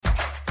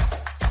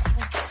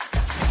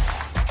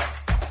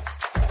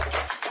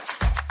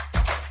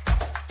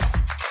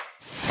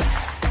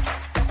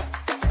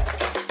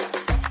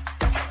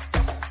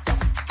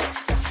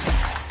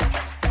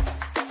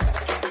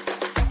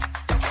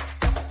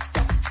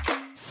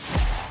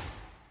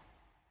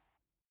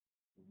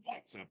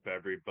What's up,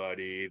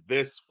 everybody?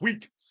 This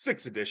week,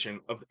 sixth edition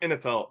of the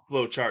NFL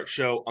Flowchart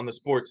Show on the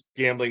Sports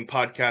Gambling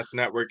Podcast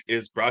Network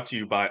is brought to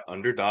you by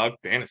Underdog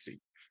Fantasy.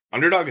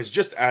 Underdog has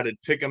just added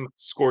Pick'em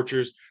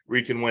Scorchers, where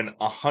you can win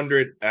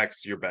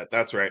 100x your bet.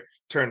 That's right,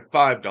 turn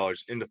 $5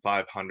 into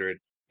 500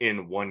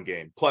 in one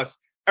game. Plus,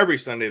 every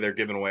Sunday they're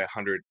giving away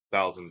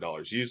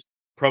 $100,000. Use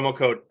promo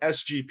code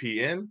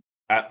SGPN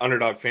at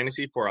Underdog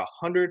Fantasy for a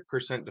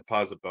 100%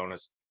 deposit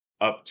bonus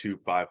up to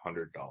 $500.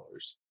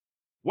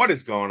 What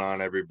is going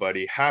on,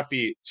 everybody?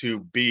 Happy to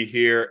be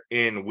here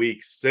in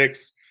week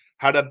 6.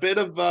 Had a bit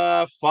of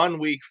a fun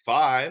week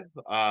 5.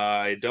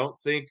 I don't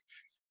think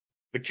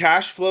the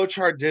cash flow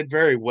chart did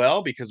very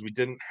well because we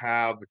didn't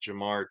have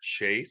Jamar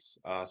Chase.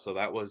 So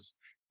that was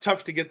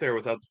tough to get there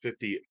without the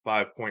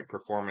 55-point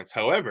performance.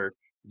 However,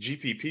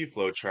 GPP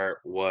flow chart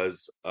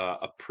was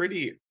a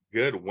pretty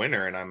good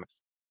winner, and I'm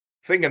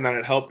thinking that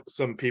it helped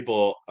some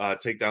people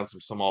take down some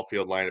small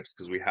field lineups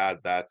because we had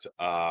that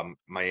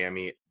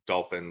Miami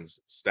Dolphins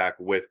stack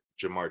with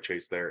Jamar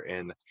Chase there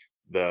in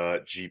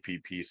the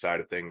GPP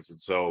side of things.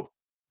 And so,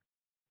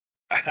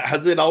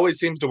 as it always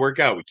seems to work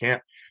out, we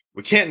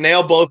can't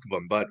nail both of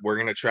them, but we're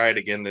gonna try it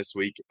again this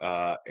week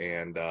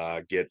and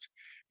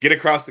get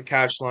across the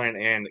cash line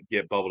and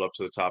get bubbled up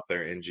to the top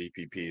there in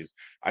GPPs.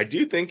 I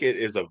do think it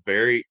is a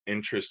very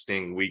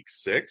interesting week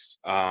 6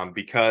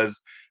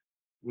 because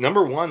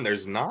number one,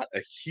 there's not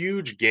a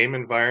huge game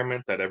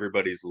environment that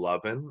everybody's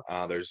loving.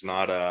 There's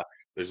not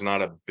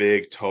a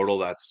big total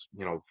that's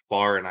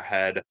far and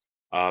ahead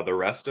the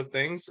rest of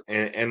things,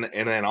 and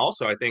then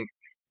also I think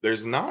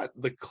there's not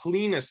the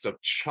cleanest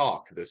of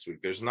chalk this week.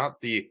 There's not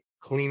the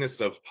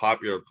cleanest of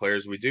popular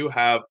players. We do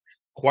have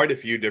quite a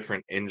few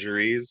different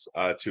injuries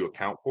to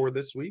account for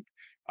this week,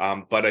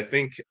 but I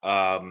think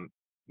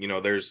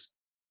there's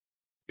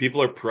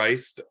people are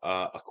priced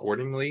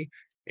accordingly,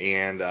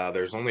 and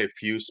there's only a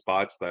few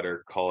spots that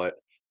are, call it,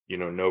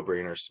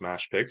 no-brainer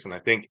smash picks. And I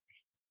think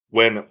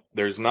when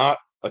there's not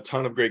a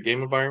ton of great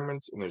game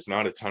environments and there's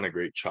not a ton of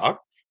great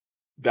chalk,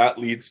 that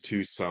leads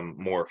to some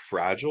more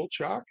fragile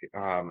chalk.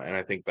 And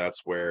I think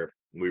that's where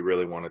we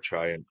really want to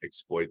try and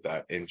exploit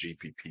that in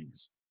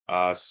GPPs.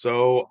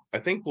 So I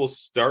think we'll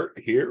start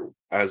here,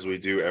 as we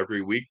do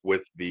every week,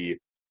 with the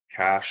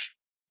cash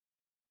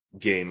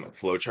game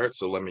flowchart.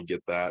 So let me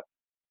get that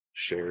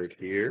shared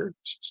here.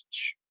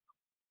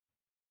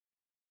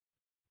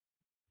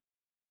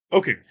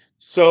 Okay,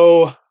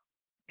 so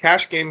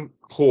cash game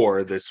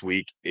core this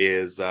week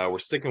is we're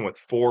sticking with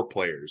 4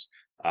 players.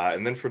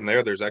 And then from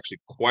there, there's actually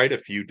quite a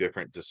few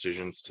different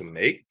decisions to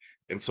make.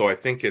 And so I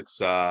think it's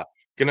going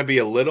to be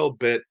a little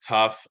bit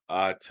tough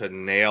to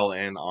nail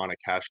in on a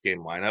cash game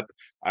lineup.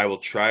 I will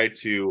try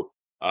to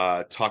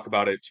talk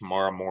about it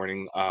tomorrow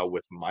morning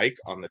with Mike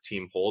on the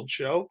Team Hold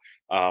show,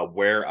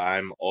 where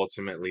I'm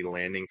ultimately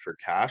landing for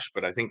cash.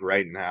 But I think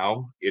right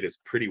now it is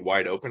pretty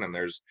wide open, and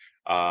there's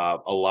a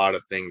lot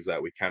of things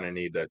that we kind of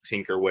need to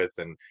tinker with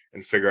and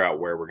figure out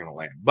where we're going to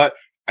land. But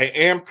I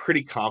am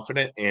pretty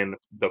confident in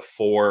the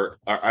 4.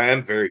 I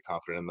am very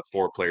confident in the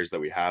 4 players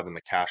that we have in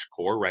the cash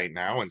core right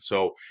now. And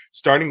so,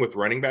 starting with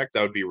running back,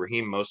 that would be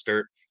Raheem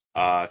Mostert,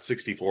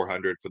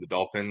 6,400 for the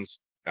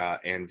Dolphins,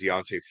 and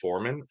Deontay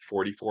Foreman,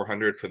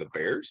 4,400 for the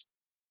Bears.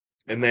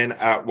 And then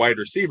at wide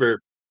receiver,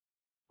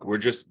 we're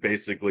just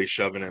basically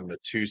shoving in the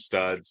 2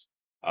 studs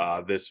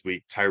this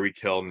week: Tyreek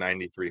Hill,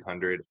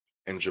 9,300,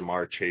 and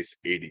Jamar Chase,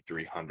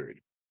 8,300.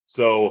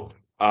 So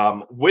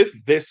with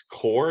this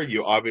core,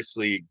 you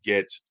obviously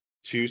get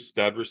 2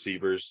 stud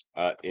receivers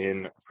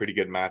in pretty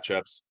good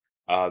matchups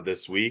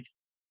this week.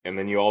 And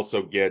then you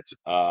also get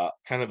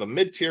kind of a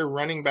mid-tier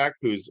running back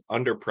who's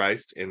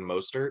underpriced in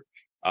Mostert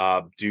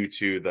due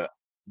to the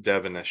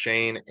Devin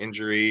Achane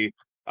injury.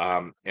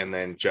 And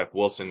then Jeff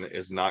Wilson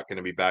is not going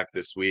to be back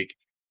this week.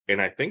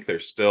 And I think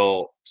there's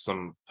still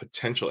some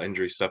potential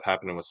injury stuff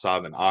happening with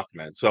Saab and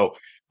Ahmed. So,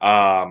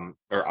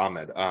 or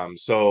Ahmed.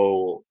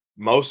 So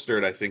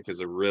Mostert, I think,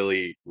 is a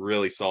really,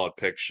 really solid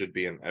pick, should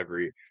be in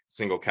every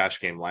single cash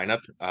game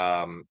lineup.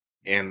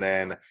 And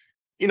then,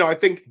 I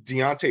think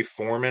Deontay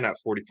Foreman at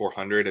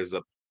 4,400 is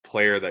a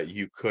player that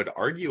you could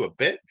argue a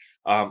bit.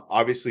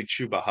 Obviously,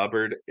 Chuba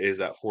Hubbard is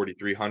at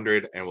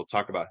 4,300, and we'll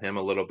talk about him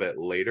a little bit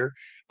later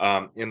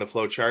in the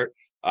flow chart.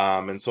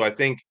 And so I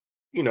think,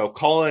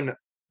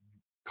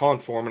 Colin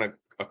Foreman,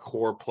 a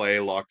core play,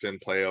 locked in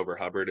play over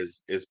Hubbard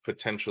is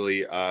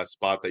potentially a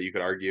spot that you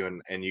could argue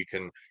and you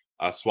can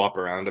swap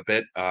around a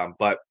bit.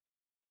 But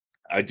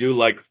I do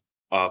like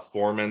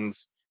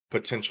Foreman's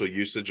potential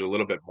usage a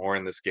little bit more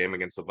in this game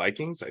against the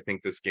Vikings. I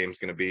think this game's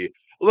going to be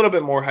a little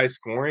bit more high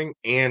scoring,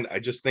 and I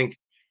just think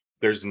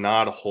there's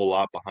not a whole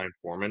lot behind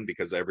Foreman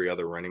because every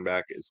other running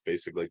back is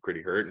basically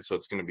pretty hurt, and so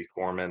it's going to be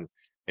Foreman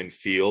and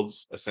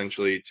Fields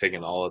essentially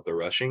taking all of the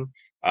rushing.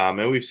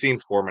 And we've seen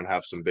Foreman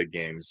have some big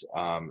games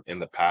in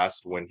the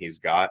past when he's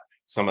got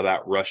some of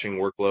that rushing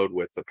workload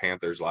with the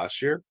Panthers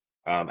last year,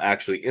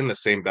 actually in the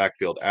same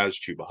backfield as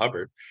Chuba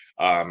Hubbard.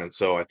 And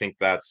so I think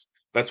that's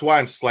why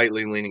I'm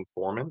slightly leaning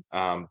Foreman,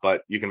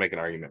 but you can make an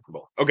argument for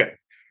both. Okay,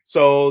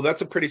 So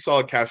that's a pretty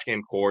solid cash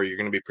game core. You're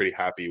going to be pretty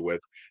happy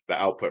with the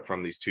output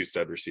from these two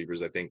stud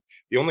receivers. I think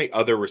the only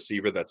other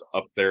receiver that's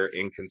up there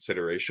in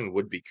consideration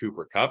would be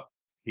Cooper Cup.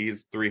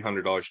 He's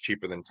 $300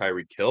 cheaper than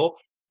Tyreek Hill.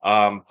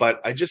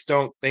 But I just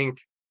don't think,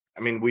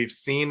 I mean, we've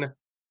seen,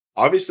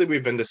 obviously,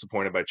 we've been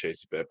disappointed by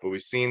Chase a bit, but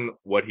we've seen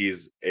what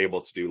he's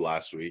able to do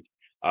last week.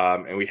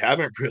 And we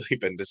haven't really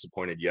been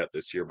disappointed yet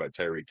this year by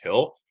Tyreek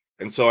Hill.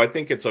 And so I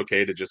think it's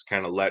okay to just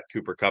kind of let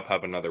Cooper Cup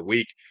have another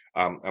week.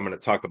 I'm going to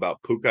talk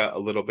about Puka a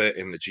little bit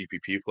in the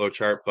GPP flow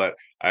chart, but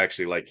I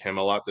actually like him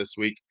a lot this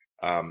week.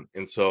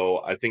 And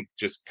so I think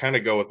just kind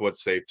of go with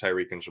what's safe,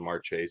 Tyreek and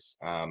Jamar Chase,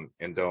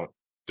 and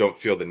don't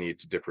feel the need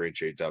to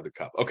differentiate down to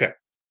Cup. Okay,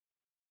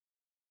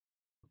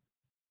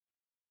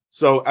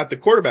 so at the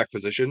quarterback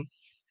position,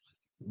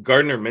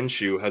 Gardner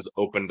Minshew has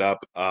opened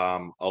up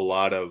a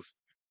lot of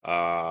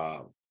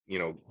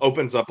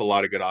opens up a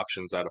lot of good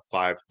options at a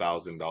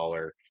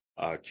 $5,000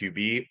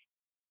 QB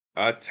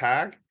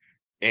tag.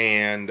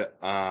 And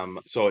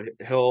so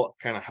he'll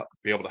kind of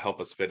be able to help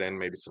us fit in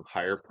maybe some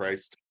higher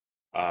priced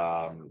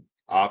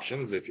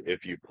options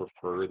if you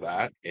prefer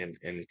that in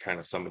kind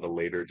of some of the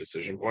later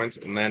decision points.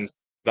 And then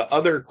the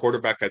other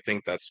quarterback I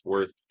think that's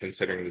worth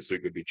considering this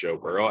week would be Joe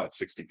Burrow at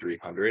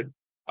 6,300.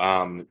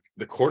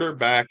 The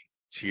quarterback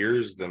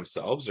tiers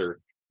themselves are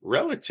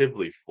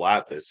relatively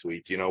flat this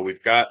week. You know,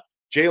 we've got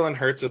Jalen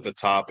Hurts at the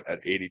top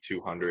at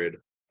 8,200.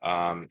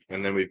 And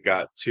then we've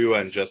got Tua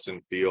and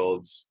Justin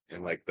Fields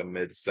in like the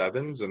mid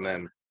sevens, and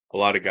then a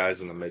lot of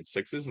guys in the mid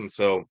sixes. And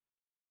so,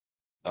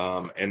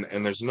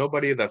 and there's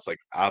nobody that's like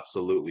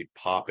absolutely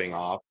popping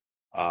off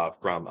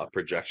from a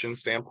projection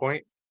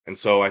standpoint. And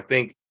so I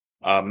think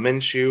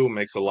Minshew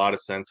makes a lot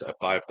of sense at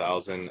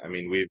 5,000. I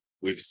mean,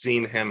 we've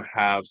seen him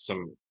have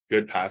some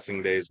good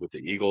passing days with the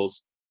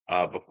Eagles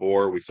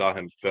before. We saw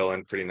him fill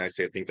in pretty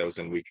nicely. I think that was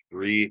in week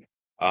 3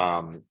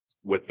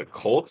 with the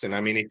Colts. And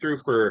I mean, he threw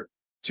for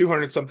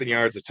 200 something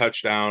yards, a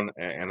touchdown,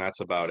 and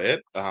that's about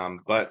it.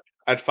 But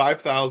at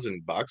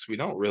 $5,000, we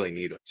don't really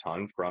need a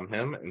ton from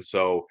him. And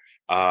so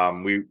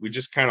we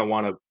just kind of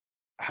want to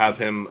have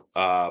him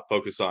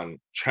focus on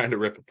trying to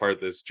rip apart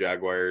this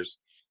Jaguars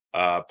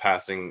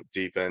passing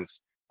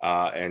defense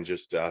and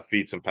just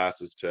feed some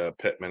passes to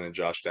Pittman and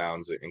Josh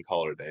Downs and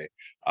call it a day.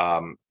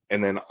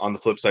 And then on the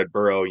flip side,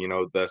 Burrow, you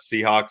know, the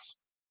Seahawks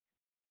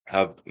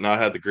have not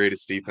had the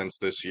greatest defense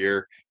this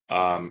year.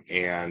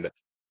 And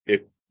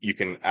if you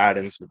can add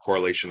in some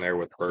correlation there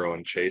with Burrow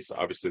and Chase,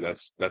 obviously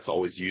that's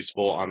always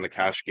useful on the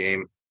cash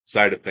game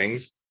side of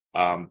things.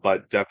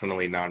 But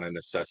definitely not a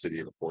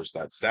necessity to force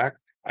that stack.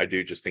 I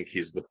do just think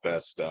he's the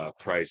best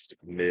priced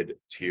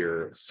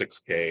mid-tier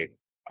 6K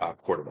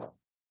quarterback.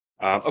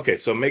 Okay,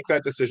 so make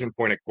that decision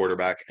point at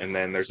quarterback, and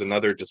then there's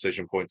another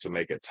decision point to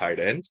make at tight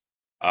end,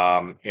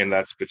 and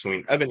that's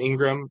between Evan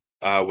Ingram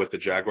with the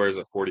Jaguars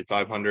at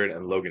 4,500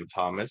 and Logan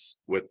Thomas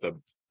with the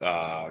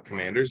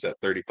Commanders at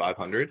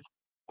 3,500.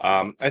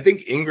 I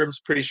think Ingram's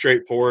pretty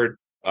straightforward.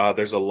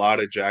 There's a lot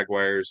of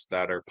Jaguars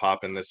that are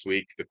popping this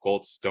week. The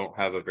Colts don't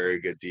have a very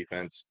good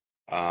defense,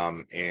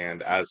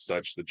 and as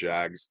such, the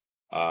Jags,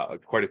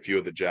 quite a few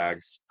of the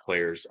Jags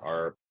players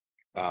are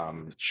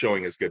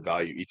showing as good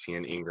value.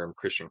 ETN, Ingram,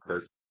 Christian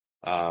Kirk,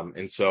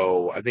 and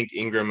so I think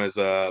Ingram is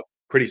a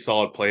pretty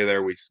solid play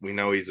there. We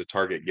know he's a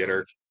target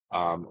getter,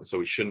 so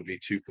we shouldn't be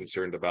too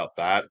concerned about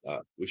that.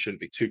 We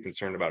shouldn't be too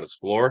concerned about his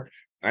floor.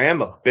 I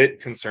am a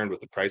bit concerned with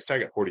the price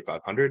tag at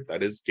 4,500.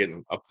 That is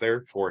getting up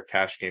there for a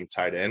cash game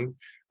tight end.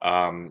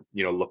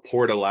 You know,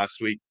 Laporta last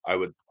week, I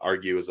would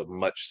argue, is a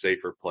much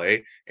safer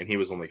play, and he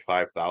was only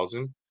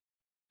 5,000.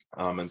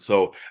 And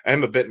so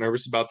I'm a bit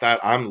nervous about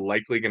that. I'm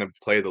likely going to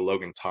play the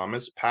Logan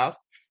Thomas path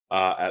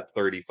at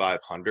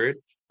 3,500.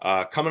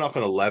 Coming off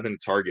an 11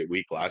 target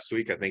week last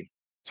week, I think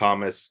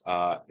Thomas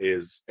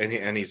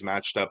and he's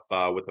matched up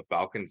with the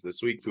Falcons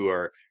this week, who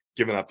are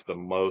giving up the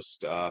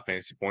most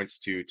fantasy points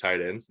to tight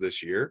ends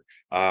this year.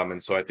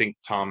 And so I think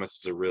Thomas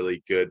is a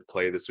really good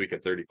play this week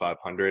at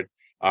 3,500.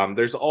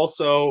 There's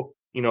also,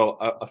 you know,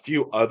 a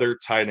few other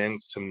tight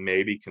ends to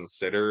maybe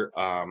consider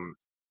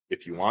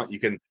if you want. You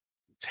can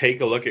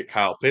take a look at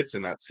Kyle Pitts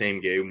in that same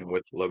game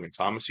with Logan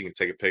Thomas. You can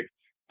take a pick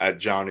at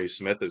Jonnu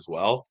Smith as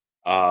well.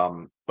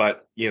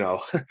 But you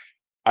know,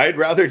 I'd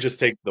rather just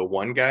take the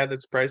one guy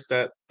that's priced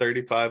at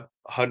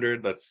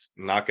 3,500 that's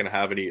not going to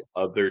have any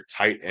other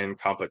tight end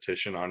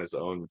competition on his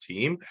own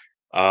team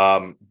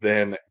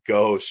than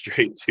go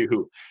straight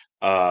to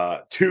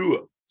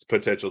two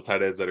potential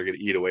tight ends that are going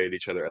to eat away at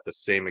each other at the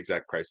same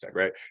exact price tag,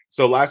 right?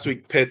 So last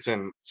week, Pitts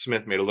and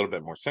Smith made a little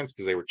bit more sense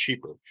because they were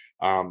cheaper.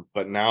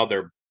 But now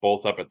they're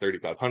both up at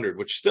 3,500,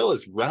 which still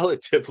is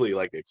relatively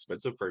like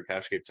expensive for a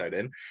cash game tight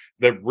end.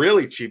 The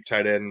really cheap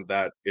tight end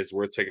that is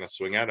worth taking a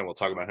swing at, and we'll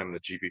talk about him in the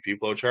GPP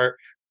flow chart,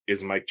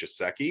 is Mike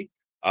Gesicki,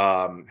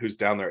 who's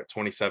down there at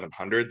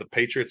 2,700. The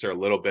Patriots are a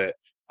little bit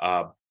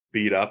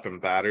beat up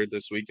and battered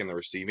this week in the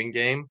receiving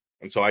game,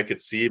 and so I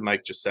could see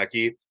Mike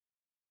Gesicki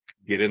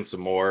get in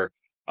some more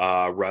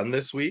run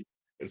this week.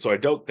 And so I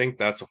don't think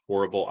that's a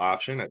horrible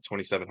option at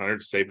 2,700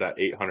 to save that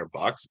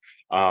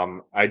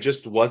 $800. I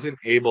just wasn't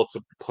able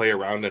to play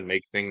around and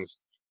make things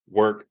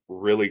work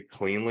really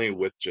cleanly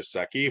with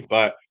Jaceki,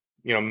 but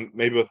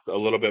maybe with a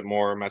little bit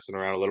more messing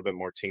around, a little bit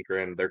more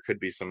tinkering, there could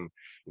be some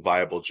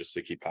viable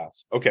Jaceki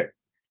paths. Okay,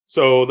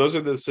 so those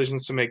are the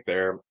decisions to make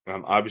there.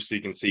 Obviously,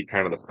 you can see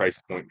kind of the price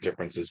point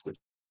differences.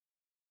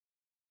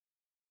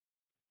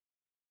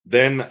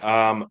 Then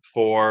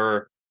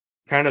for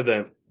kind of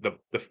the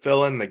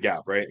fill in the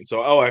gap, right? And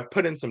so, I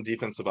put in some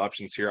defensive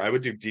options here. I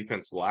would do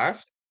defense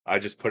last. I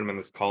just put them in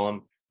this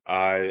column.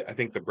 I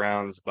think the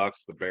Browns,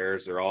 Bucks, the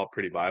Bears are all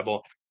pretty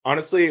viable.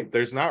 Honestly,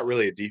 there's not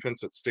really a defense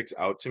that sticks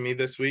out to me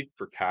this week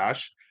for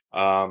cash.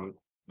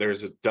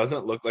 It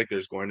doesn't look like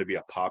there's going to be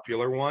a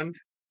popular one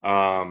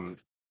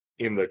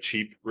in the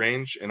cheap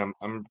range, and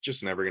I'm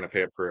just never going to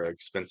pay up for an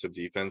expensive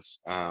defense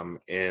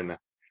in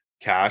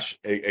cash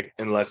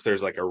unless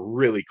there's like a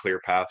really clear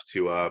path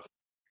to a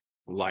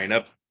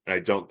lineup, and I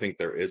don't think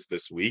there is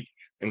this week.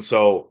 And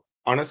so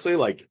honestly,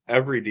 like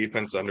every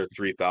defense under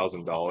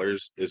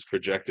 $3,000 is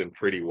projecting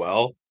pretty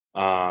well,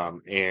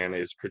 and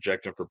is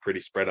projecting for pretty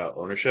spread out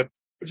ownership,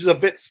 which is a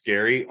bit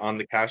scary on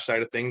the cash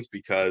side of things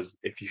because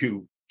if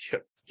you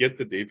get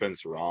the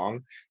defense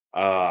wrong,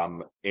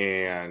 and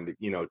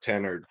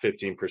 10 or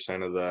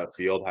 15% of the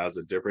field has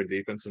a different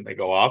defense and they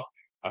go off,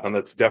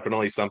 that's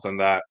definitely something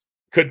that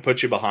could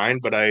put you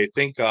behind. But I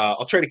think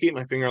I'll try to keep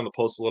my finger on the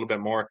pulse a little bit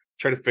more,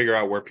 try to figure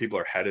out where people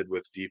are headed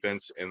with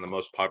defense in the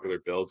most popular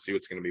builds, see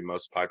what's going to be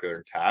most popular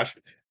in cash,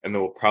 and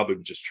then we'll probably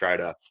just try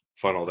to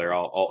funnel there.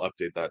 I'll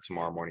update that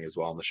tomorrow morning as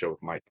well on the show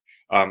with Mike.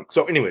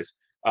 So, anyways,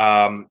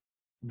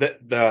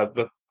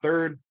 the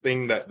third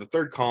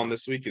column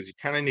this week is you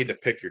kind of need to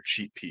pick your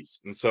cheap piece,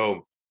 and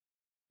so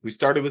we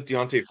started with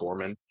Deontay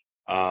Foreman,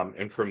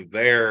 and from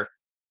there,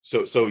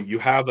 so you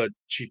have a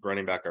cheap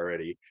running back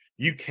already.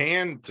 You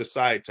can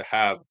decide to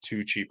have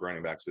two cheap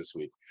running backs this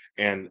week,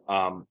 and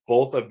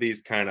both of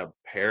these kind of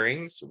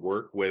pairings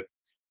work with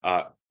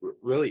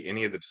really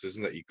any of the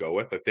decisions that you go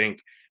with. I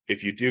think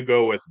if you do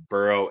go with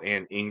Burrow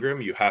and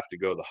Ingram, you have to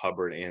go the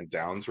Hubbard and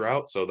Downs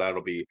route. So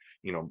that'll be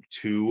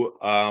two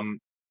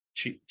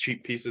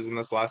cheap pieces in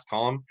this last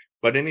column.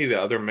 But any of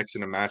the other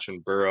mixing and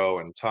matching Burrow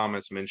and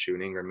Thomas, Minshew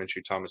and Ingram,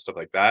 Minshew, Thomas, stuff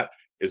like that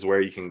is where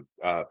you can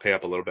pay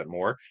up a little bit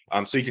more.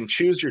 So you can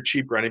choose your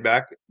cheap running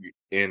back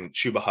in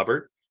Chuba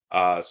Hubbard.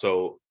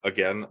 So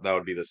again, that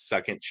would be the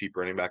second cheap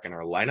running back in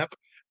our lineup,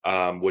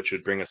 which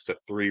would bring us to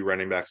three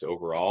running backs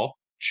overall: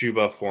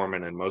 Chuba,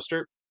 Foreman, and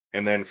Mostert.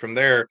 And then from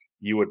there,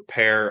 you would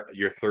pair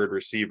your third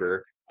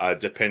receiver,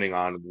 depending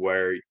on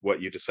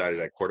what you decided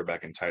at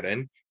quarterback and tight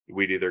end.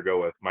 We'd either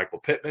go with Michael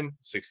Pittman,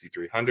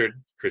 6,300,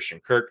 Christian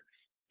Kirk,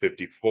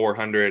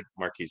 5,400,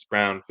 Marquise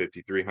Brown,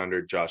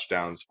 5,300, Josh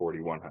Downs,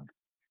 4,100.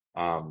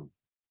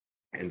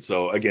 And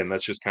so again,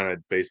 that's just kind of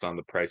based on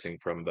the pricing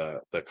from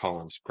the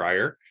columns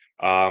prior.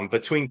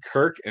 Between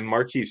Kirk and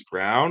Marquise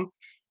Brown,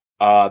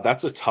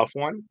 that's a tough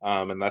one,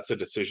 and that's a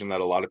decision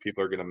that a lot of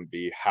people are going to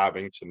be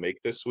having to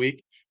make this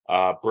week.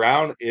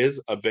 Brown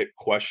is a bit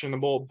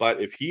questionable,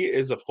 but if he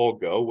is a full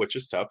go, which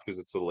is tough because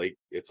it's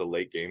a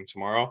late game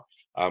tomorrow,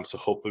 so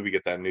hopefully we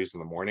get that news in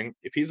the morning.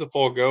 If he's a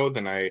full go,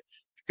 then I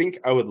think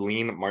I would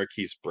lean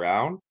Marquise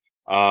Brown.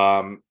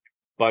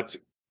 But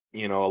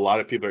a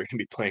lot of people are going to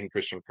be playing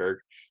Christian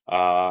Kirk,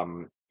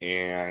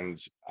 and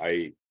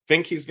I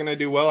think he's going to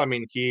do well. I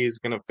mean, he's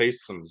going to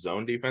face some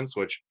zone defense,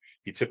 which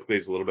he typically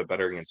is a little bit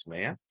better against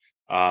man.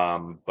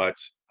 But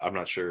I'm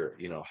not sure,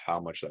 how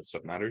much that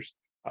stuff matters.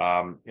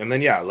 And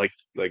then, yeah, like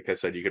I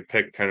said, you could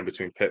pick kind of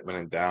between Pittman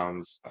and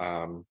Downs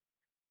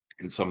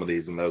in some of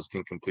these, and those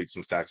can complete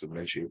some stacks with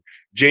Minshew.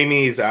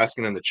 Jamie is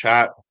asking in the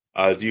chat,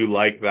 do you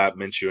like that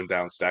Minshew and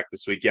Downs stack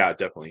this week? Yeah,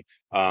 definitely.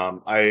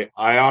 I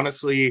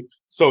honestly,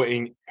 so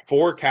in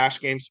for cash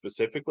games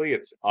specifically,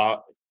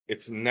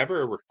 it's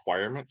never a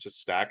requirement to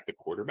stack the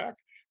quarterback.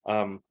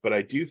 But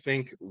I do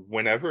think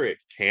whenever it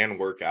can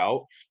work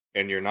out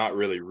and you're not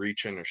really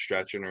reaching or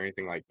stretching or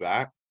anything like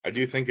that, I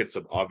do think it's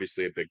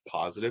obviously a big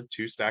positive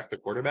to stack the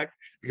quarterback,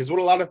 because what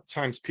a lot of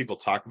times people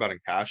talk about in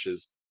cash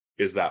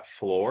is that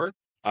floor.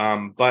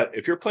 But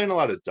if you're playing a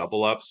lot of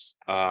double ups,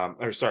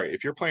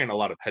 if you're playing a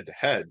lot of head to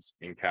heads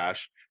in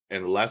cash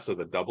and less of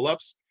the double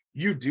ups,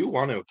 you do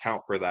want to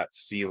account for that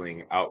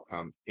ceiling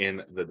outcome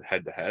in the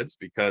head to heads,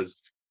 because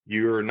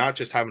you're not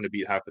just having to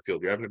beat half the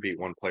field, you're having to beat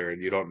one player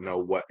and you don't know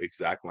what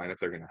exact lineup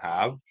they're going to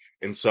have.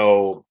 And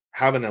so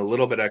having a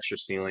little bit extra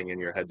ceiling in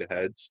your head to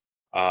heads,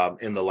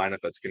 in the lineup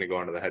that's going to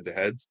go into the head to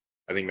heads,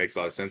 I think makes a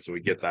lot of sense. And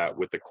we get that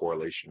with the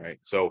correlation, right?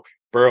 So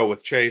Burrow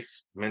with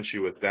Chase,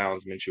 Minshew with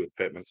Downs, Minshew with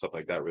Pittman, stuff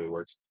like that really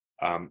works.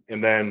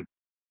 And then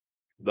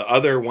the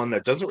other one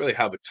that doesn't really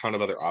have a ton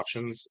of other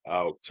options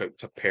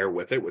to pair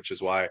with it, which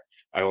is why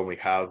I only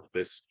have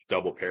this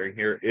double pairing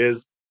here,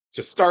 is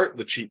to start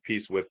the cheap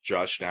piece with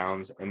Josh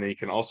Downs, and then you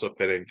can also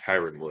fit in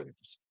Kyren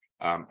Williams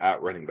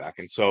at running back.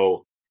 And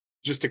so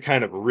just to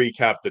kind of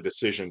recap the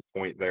decision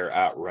point there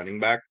at running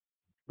back,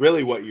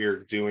 really what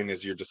you're doing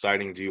is you're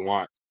deciding, do you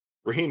want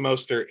Raheem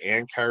Mostert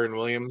and Kyren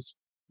Williams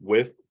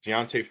with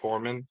Deontay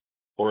Foreman,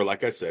 or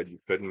like I said, you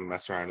couldn't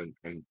mess around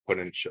and put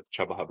in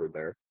Chuba Hubbard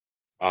there.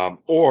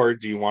 Or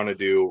do you want to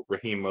do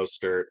Raheem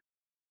Mostert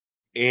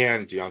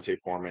and Deontay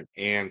Foreman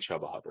and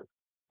Chuba Hubbard,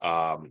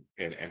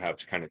 and have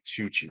kind of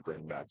two cheap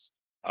running backs.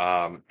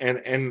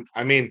 And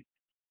I mean,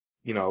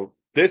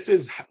 this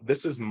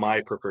is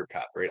my preferred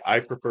path, right? I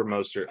prefer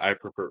Mostert, I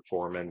prefer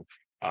Foreman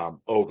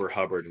over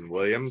Hubbard and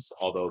Williams,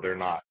 although they're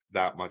not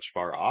that much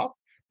far off.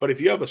 But if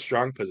you have a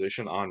strong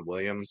position on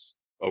Williams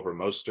over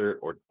Mostert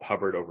or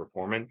Hubbard over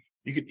Foreman,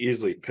 you could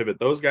easily pivot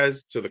those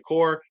guys to the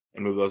core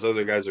and move those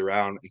other guys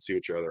around and see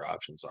what your other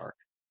options are.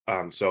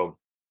 So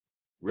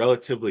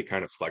relatively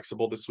kind of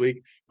flexible this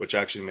week, which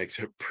actually makes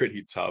it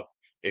pretty tough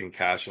in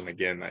cash. And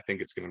again, I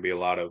think it's going to be a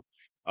lot of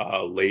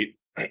late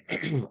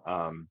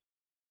um,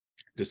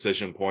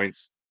 decision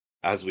points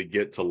as we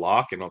get to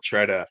lock. And I'll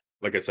try to,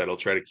 like I said, I'll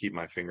try to keep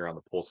my finger on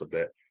the pulse a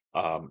bit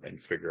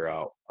and figure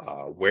out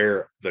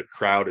where the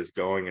crowd is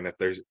going. And if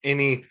there's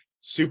any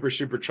super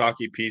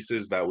chalky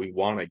pieces that we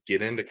want to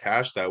get into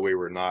cash, that way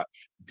we're not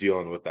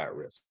dealing with that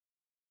risk.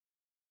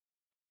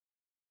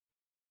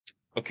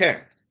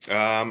 Okay.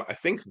 I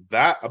think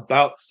that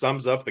about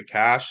sums up the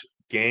cash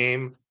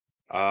game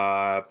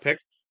pick.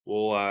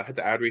 We'll hit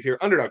the ad read here.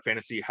 Underdog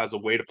Fantasy has a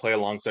way to play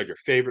alongside your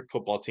favorite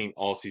football team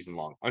all season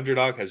long.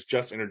 Underdog has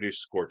just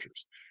introduced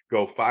Scorchers.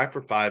 Go 5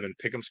 for 5 and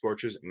pick 'em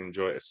Scorchers and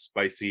enjoy a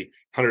spicy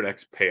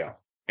 100x payoff.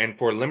 And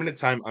for a limited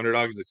time,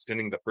 Underdog is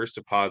extending the first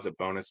deposit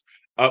bonus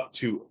up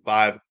to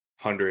 $500.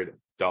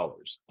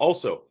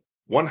 Also,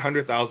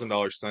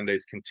 $100,000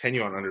 Sundays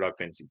continue on Underdog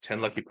Fantasy.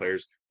 10 lucky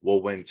players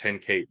will win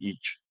 10K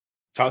each.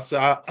 Toss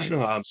out.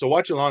 So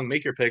watch along,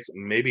 make your picks,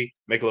 and maybe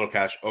make a little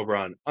cash over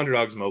on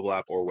Underdog's mobile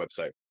app or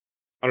website,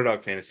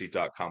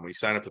 underdogfantasy.com. When you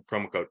sign up with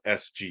promo code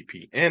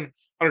SGPN,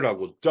 Underdog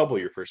will double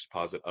your first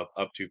deposit of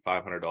up to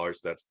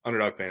 $500. That's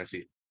Underdog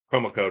Fantasy,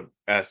 promo code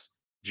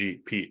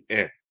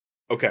SGPN.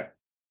 Okay,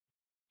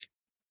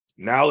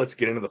 now let's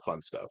get into the fun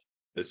stuff.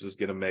 This is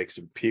going to make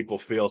some people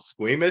feel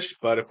squeamish,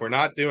 but if we're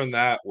not doing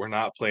that, we're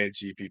not playing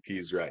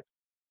GPPs right.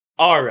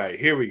 All right,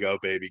 here we go,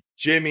 baby.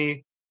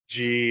 Jimmy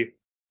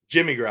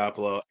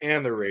Garoppolo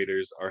and the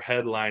Raiders are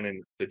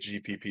headlining the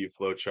GPP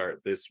flowchart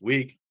this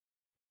week.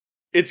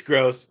 It's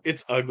gross.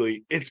 It's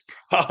ugly. It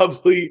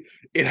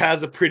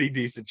has a pretty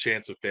decent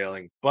chance of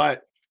failing.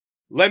 But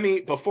let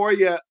me before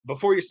you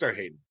start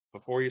hating,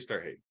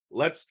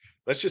 let's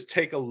just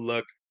take a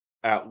look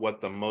at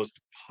what the most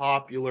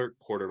popular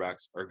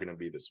quarterbacks are going to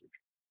be this week.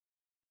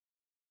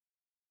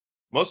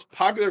 Most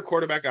popular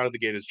quarterback out of the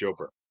gate is Joe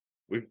Burrow.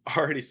 We've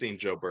already seen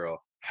Joe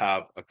Burrow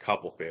have a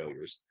couple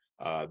failures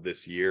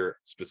this year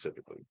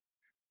specifically.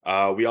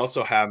 We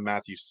also have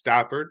Matthew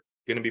Stafford,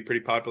 going to be pretty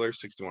popular,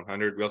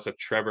 6,100. We also have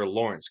Trevor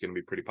Lawrence, going to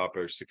be pretty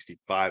popular,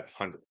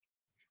 6,500.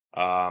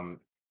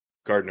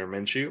 Gardner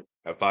Minshew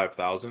at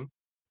 5,000.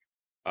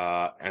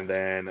 And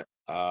then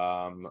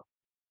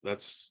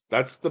that's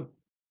the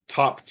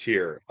top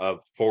tier of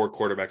four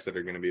quarterbacks that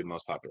are going to be the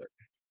most popular.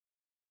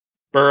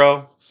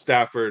 Burrow,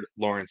 Stafford,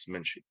 Lawrence,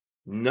 Minshew.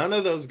 None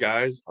of those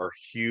guys are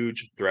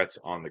huge threats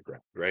on the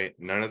ground, right?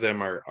 None of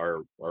them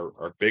are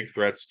big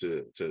threats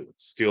to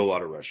steal a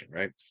lot of rushing,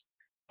 right?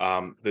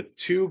 The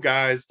two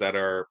guys that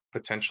are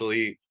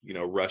potentially,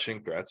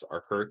 rushing threats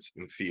are Hurts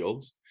and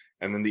Fields.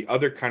 And then the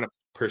other kind of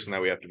person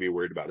that we have to be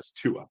worried about is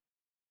Tua,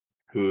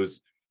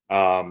 who's,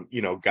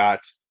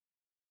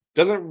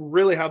 doesn't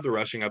really have the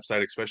rushing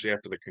upside, especially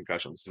after the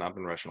concussions. He's not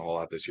been rushing a whole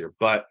lot this year,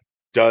 but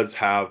does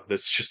have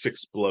this just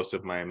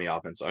explosive Miami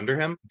offense under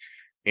him.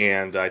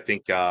 And I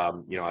think,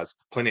 has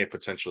plenty of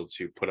potential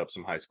to put up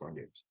some high scoring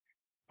games.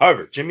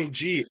 However, Jimmy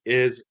G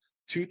is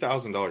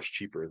 $2,000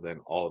 cheaper than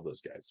all of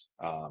those guys.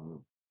 And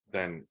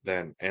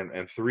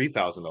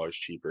 $3,000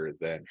 cheaper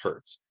than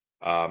Hurts.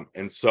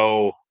 And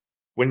so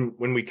when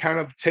we kind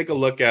of take a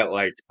look at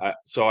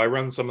so I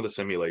run some of the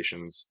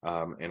simulations,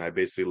 and I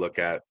basically look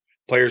at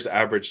players'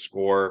 average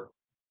score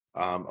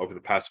over the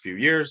past few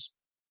years,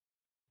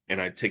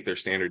 and I take their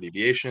standard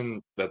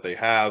deviation that they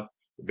have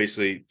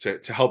basically to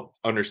help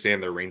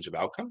understand their range of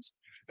outcomes.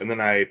 And then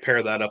I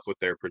pair that up with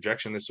their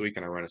projection this week,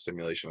 and I run a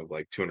simulation of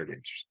like 200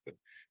 games or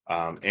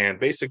something. And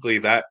basically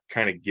that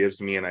kind of gives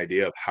me an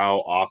idea of how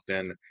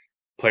often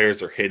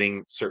players are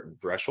hitting certain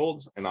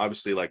thresholds. And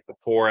obviously like the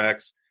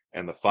 4x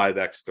and the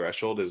 5x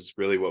threshold is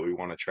really what we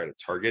want to try to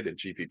target in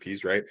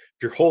GPPs, right?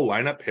 If your whole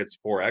lineup hits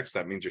 4x,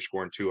 that means you're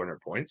scoring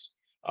 200 points.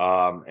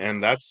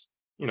 And that's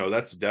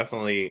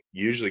definitely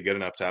usually good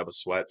enough to have a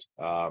sweat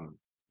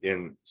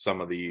in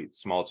some of the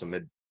small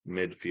to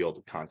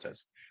midfield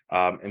contests.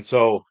 And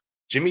so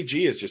Jimmy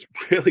G is just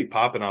really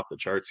popping off the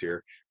charts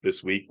here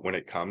this week when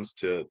it comes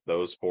to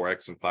those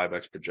 4x and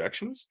 5x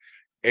projections.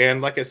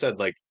 And like I said,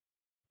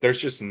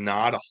 there's just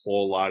not a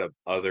whole lot of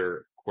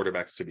other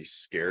quarterbacks to be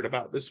scared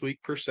about this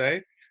week per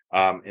se.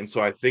 And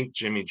so I think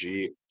Jimmy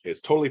G is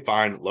totally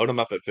fine. Load him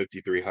up at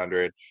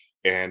 5,300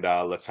 and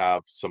let's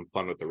have some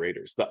fun with the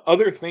Raiders. The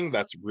other thing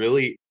that's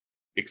really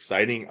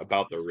exciting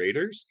about the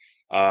Raiders,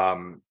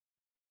 and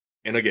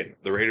again,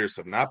 the Raiders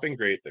have not been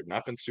great. They've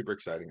not been super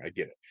exciting. I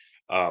get it.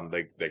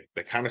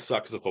 They kind of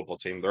suck as a football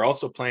team. They're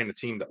also playing a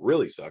team that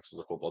really sucks as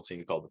a football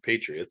team called the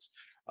Patriots.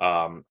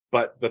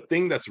 But the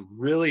thing that's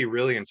really,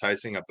 really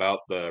enticing about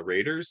the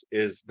Raiders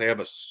is they have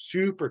a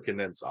super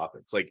condensed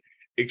offense. Like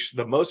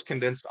the most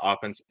condensed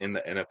offense in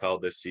the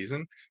NFL this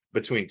season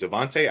between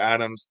Devontae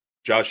Adams,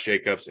 Josh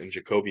Jacobs, and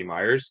Jacoby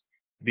Myers.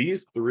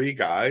 These three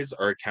guys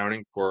are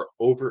accounting for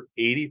over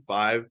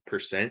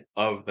 85%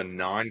 of the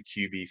non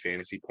QB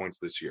fantasy points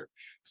this year.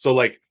 So,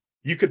 like,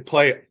 you could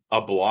play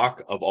a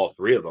block of all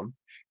three of them,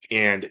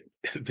 and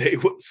they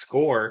would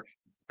score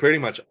pretty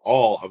much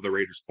all of the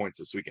Raiders' points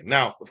this weekend.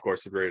 Now, of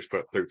course, the Raiders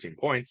put up 13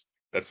 points.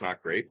 That's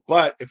not great.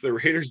 But if the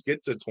Raiders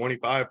get to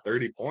 25,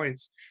 30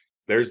 points,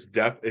 it's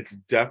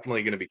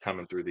definitely going to be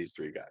coming through these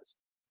three guys.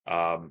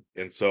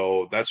 And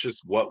so that's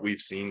just what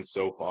we've seen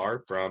so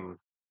far from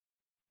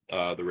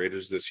the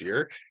Raiders this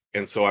year.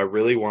 And so I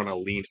really want to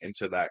lean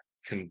into that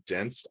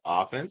condensed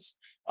offense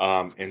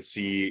and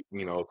see,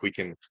 if we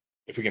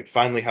can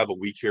finally have a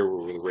week here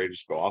where the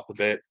Raiders go off a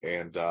bit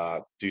and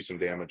do some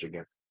damage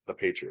against the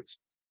Patriots.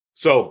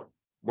 So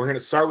we're going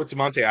to start with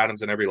Devontae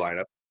Adams in every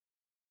lineup.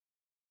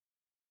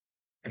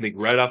 I think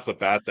right off the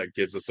bat, that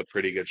gives us a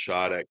pretty good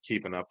shot at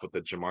keeping up with the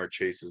Jamar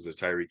Chases, the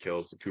Tyreek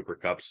Hills, the Cooper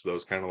Cups,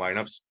 those kind of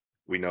lineups.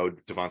 We know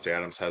Devontae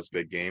Adams has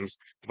big games.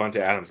 Devontae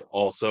Adams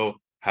also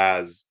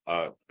has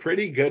a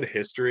pretty good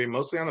history,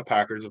 mostly on the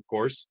Packers, of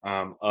course,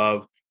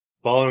 of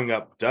following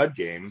up dud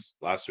games.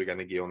 Last week, I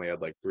think he only had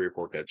like 3 or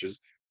 4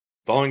 catches,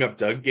 following up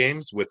dud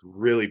games with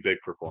really big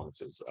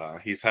performances.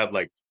 He's had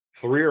like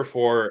 3 or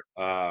 4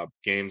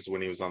 games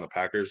when he was on the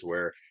Packers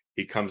where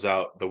he comes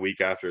out the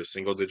week after a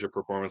single digit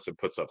performance and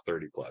puts up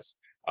 30 plus.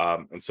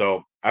 And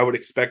so I would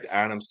expect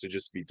Adams to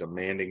just be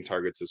demanding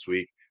targets this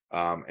week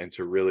and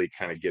to really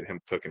kind of get him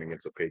cooking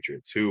against the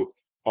Patriots, who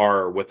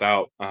are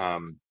without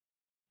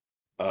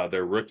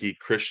their rookie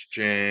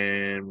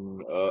Christian.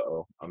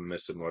 I'm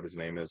missing what his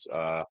name is.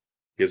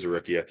 He's a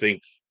rookie. I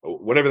think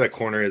whatever that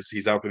corner is,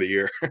 he's out for the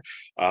year.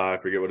 I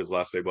forget what his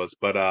last name was,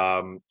 but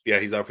yeah,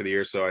 he's out for the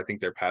year. So I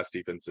think their pass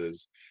defense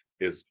is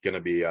going to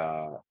be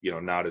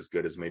not as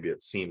good as maybe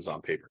it seems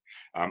on paper.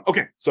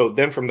 Okay, so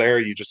then from there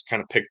you just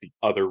kind of pick the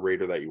other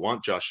Raider that you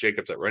want: Josh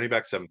Jacobs at running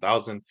back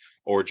 7,000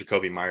 or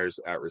Jacoby Myers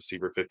at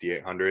receiver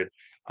 5,800.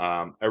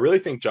 I really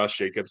think Josh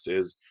Jacobs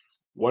is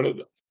one of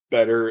the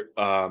better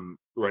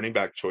running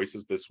back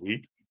choices this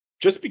week,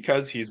 just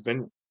because he's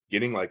been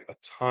getting like a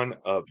ton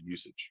of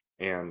usage,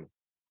 and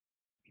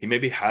he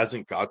maybe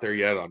hasn't got there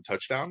yet on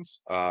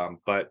touchdowns,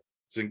 but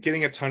he's been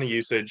getting a ton of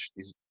usage.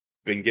 He's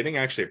been getting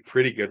actually a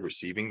pretty good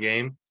receiving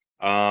game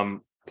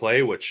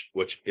play, which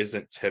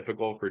isn't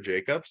typical for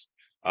Jacobs.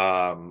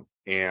 And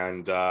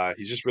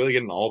he's just really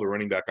getting all the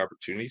running back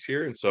opportunities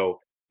here. And so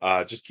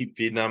just keep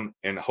feeding him,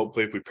 and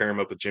hopefully if we pair him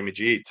up with Jimmy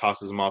G, he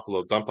tosses him off a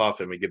little dump off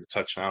and we get a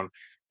touchdown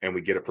and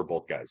we get it for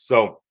both guys.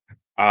 So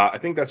I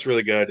think that's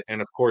really good.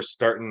 And of course,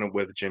 starting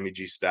with Jimmy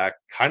G stack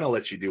kind of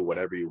lets you do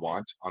whatever you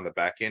want on the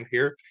back end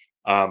here.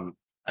 Um,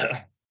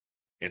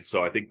 and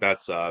so I think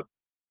that's a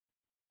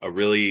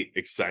really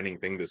exciting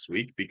thing this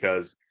week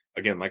because,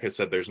 again, like I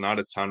said, there's not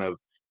a ton of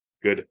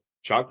good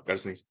chalk. Got to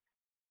sneeze.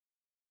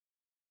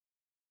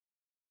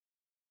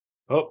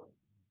 Oh,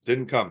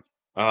 didn't come.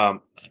 I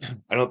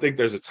don't think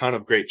there's a ton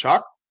of great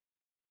chalk.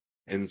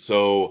 And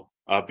so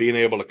being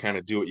able to kind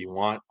of do what you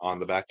want on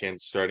the back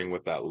end, starting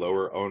with that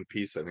lower owned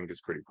piece, I think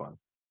is pretty fun.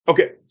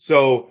 Okay,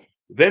 so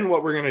then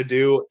what we're going to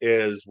do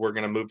is we're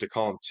going to move to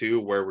column 2,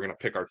 where we're going to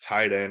pick our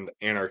tight end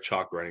and our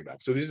chalk running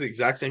back. So these are the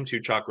exact same 2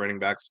 chalk running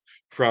backs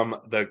from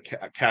the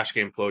cash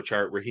game flow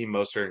chart: Raheem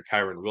Mostert and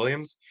Kyron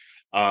Williams.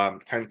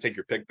 Kind of take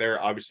your pick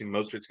there. Obviously,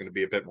 Mostert's going to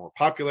be a bit more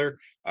popular.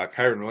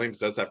 Kyron Williams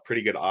does have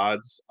pretty good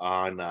odds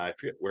on, I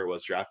forget where it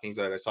was, DraftKings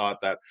that I saw it,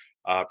 that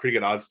pretty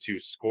good odds to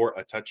score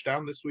a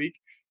touchdown this week.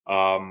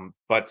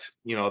 But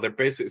they're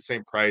basically the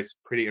same price,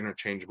 pretty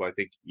interchangeable. I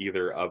think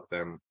either of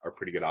them are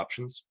pretty good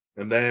options.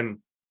 And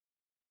then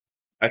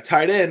at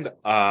tight end,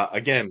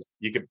 again,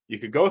 you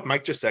could go with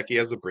Mike Gesicki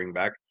as the bring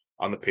back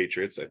on the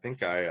Patriots. I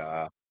think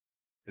I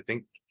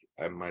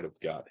might have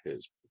got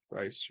his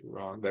price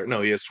wrong there.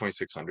 No, he has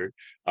 2,600.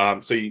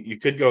 So you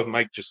could go with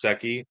Mike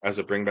Gesicki as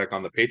a bring back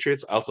on the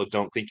Patriots. I also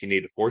don't think you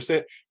need to force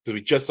it, because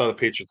we just saw the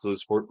Patriots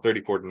lose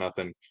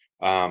 34-0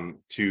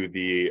 to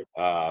the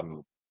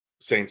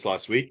Saints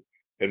last week.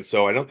 And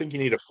so I don't think you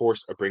need to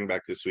force a bring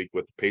back this week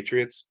with the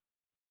Patriots.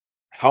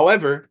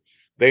 However,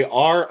 they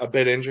are a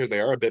bit injured. They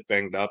are a bit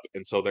banged up.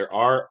 And so there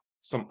are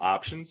some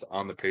options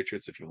on the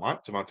Patriots if you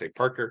want. Devontae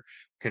Parker,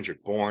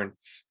 Kendrick Bourne,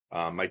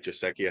 Mike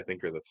Gesicki, I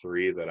think, are the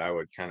 3 that I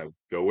would kind of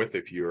go with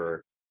if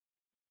you're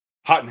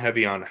hot and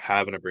heavy on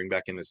having a bring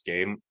back in this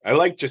game. I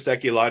like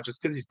Gesicki a lot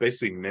just because he's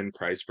basically min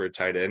price for a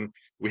tight end.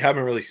 We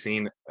haven't really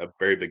seen a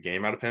very big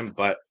game out of him,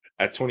 but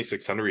at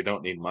 2,600, we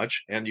don't need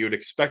much. And you would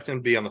expect him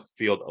to be on the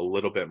field a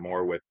little bit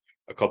more with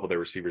a couple of their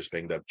receivers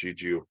banged up,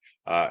 Juju,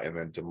 and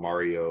then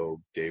Demario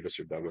Davis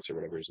or Douglas or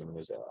whatever his name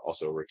is,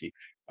 also a rookie.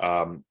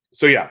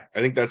 So yeah, I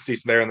think that's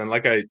decent there. And then,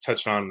 like I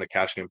touched on in the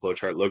cash game flow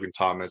chart, Logan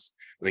Thomas,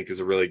 I think, is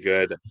a really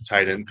good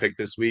tight end pick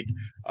this week.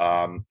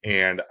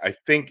 And I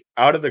think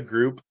out of the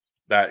group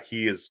that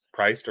he is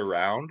priced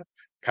around,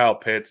 Kyle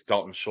Pitts,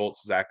 Dalton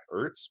Schultz, Zach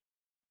Ertz,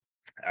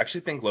 I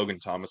actually think Logan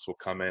Thomas will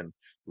come in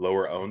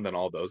lower owned than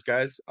all those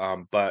guys.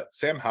 But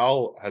Sam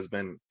Howell has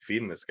been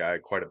feeding this guy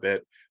quite a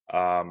bit.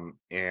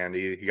 And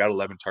he got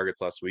 11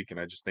 targets last week, and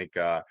I just think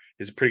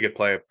he's a pretty good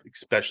play,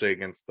 especially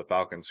against the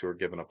Falcons, who are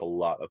giving up a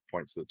lot of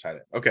points to the tight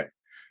end. Okay,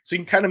 so you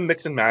can kind of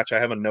mix and match. I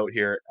have a note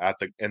here at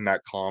the in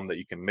that column that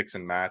you can mix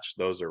and match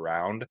those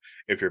around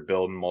if you're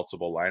building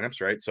multiple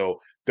lineups, right? So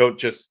don't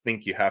just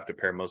think you have to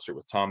pair Mostert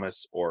with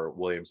Thomas or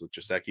Williams with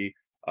Jaceki.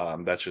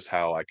 That's just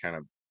how I kind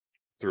of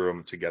threw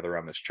them together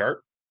on this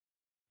chart.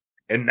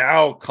 And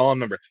now column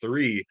number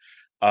 3,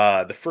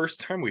 the first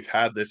time we've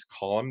had this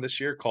column this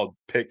year called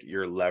 "Pick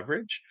Your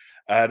Leverage,"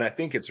 and I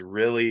think it's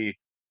really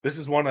this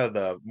is one of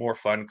the more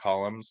fun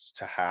columns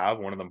to have,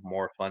 one of the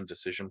more fun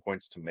decision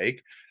points to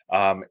make.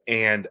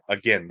 And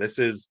again, this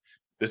is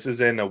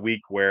in a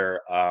week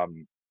where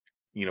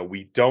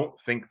we don't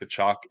think the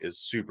chalk is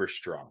super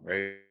strong,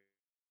 right?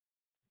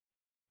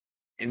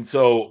 And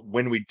so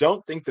when we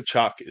don't think the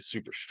chalk is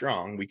super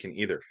strong, we can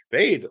either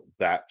fade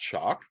that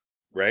chalk,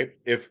 right?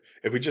 If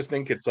we just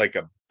think it's like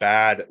a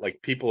bad,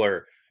 like people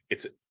are,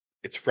 it's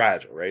it's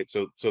fragile, right?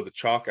 So the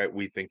chalk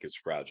we think is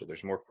fragile.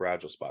 There's more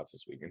fragile spots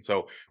this week, and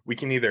so we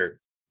can either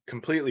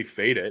completely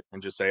fade it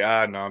and just say,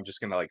 no, I'm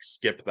just gonna like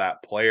skip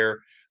that player,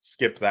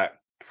 skip that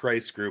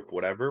price group,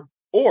 whatever.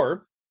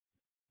 Or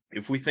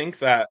if we think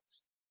that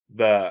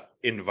the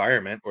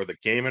environment or the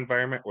game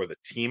environment or the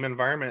team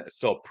environment is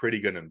still a pretty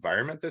good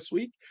environment this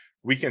week,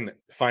 we can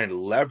find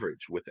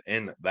leverage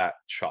within that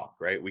chalk,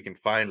 right? We can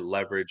find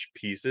leverage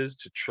pieces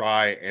to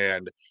try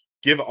and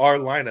give our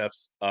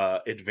lineups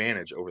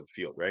advantage over the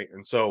field, right?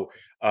 And so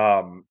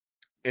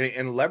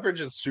and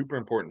leverage is super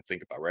important to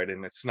think about, right?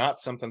 And it's not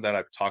something that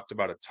I've talked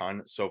about a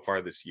ton so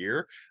far this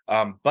year.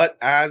 But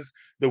as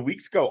the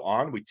weeks go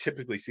on, we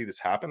typically see this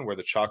happen where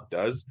the chalk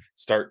does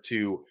start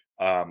to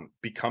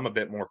become a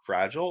bit more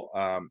fragile,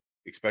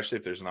 especially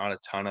if there's not a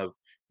ton of,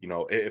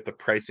 if the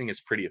pricing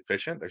is pretty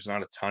efficient, there's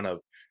not a ton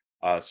of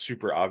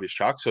super obvious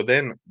chalk. So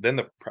then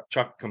the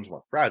chalk becomes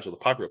more fragile. The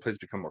popular plays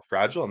become more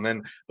fragile, and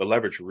then the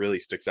leverage really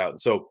sticks out.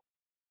 And so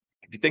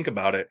if you think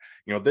about it,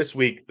 this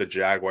week the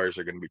Jaguars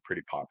are going to be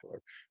pretty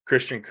popular.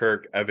 Christian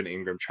Kirk, Evan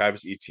Ingram,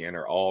 Travis Etienne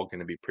are all going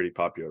to be pretty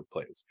popular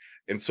plays.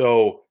 And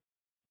so,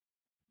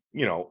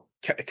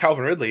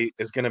 Calvin Ridley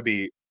is going to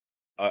be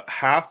a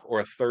half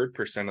or a third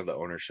percent of the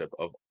ownership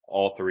of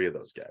all three of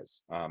those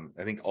guys.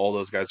 I think all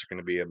those guys are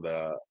going to be in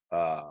the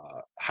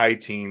high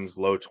teens,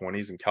 low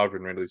 20s, and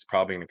Calvin Ridley's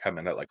probably going to come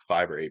in at like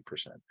 5 or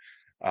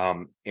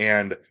 8%.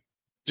 And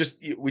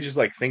we just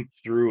like think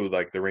through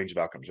like the range of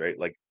outcomes, right?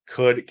 Like,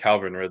 could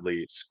Calvin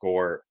Ridley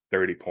score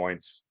 30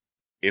 points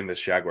in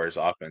this Jaguars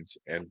offense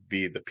and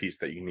be the piece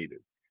that you needed?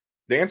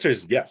 The answer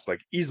is yes,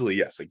 like easily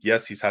yes. Like,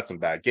 yes, he's had some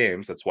bad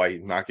games. That's why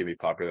he's not going to be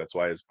popular. That's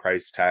why his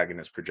price tag and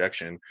his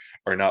projection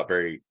are not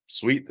very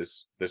sweet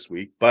this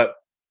week. But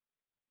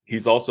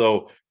he's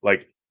also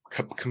like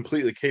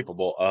completely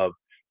capable of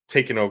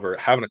taking over,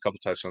 having a couple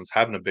touchdowns,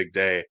 having a big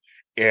day.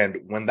 And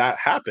when that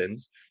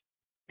happens,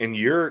 and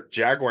your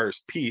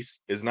Jaguars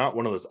piece is not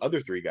one of those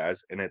other three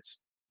guys, and it's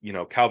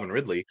Calvin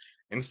Ridley,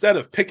 instead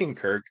of picking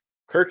Kirk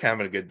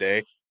having a good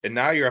day, and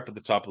now you're up at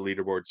the top of the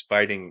leaderboards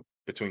fighting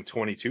between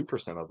 22%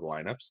 of the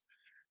lineups.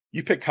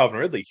 You pick Calvin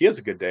Ridley, he has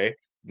a good day.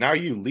 Now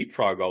you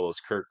leapfrog all those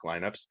Kirk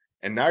lineups,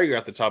 and now you're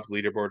at the top of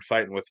the leaderboard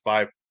fighting with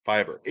 5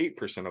 or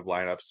 8% of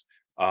lineups.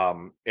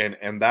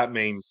 And that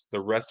means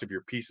the rest of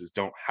your pieces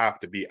don't have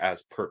to be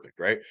as perfect,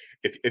 right?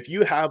 If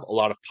you have a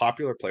lot of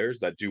popular players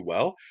that do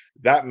well,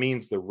 that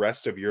means the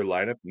rest of your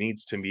lineup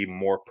needs to be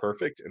more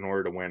perfect in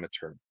order to win a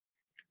tournament.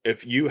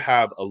 If you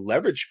have a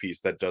leverage piece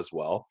that does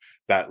well,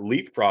 that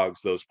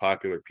leapfrogs those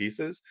popular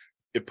pieces,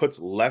 it puts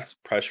less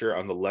pressure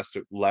on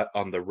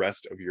on the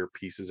rest of your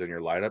pieces in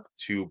your lineup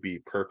to be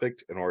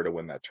perfect in order to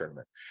win that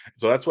tournament.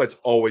 So that's why it's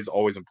always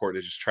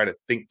important to just try to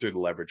think through the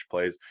leverage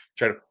plays,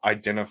 try to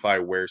identify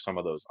where some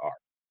of those are.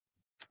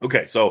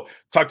 Okay, so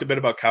talked a bit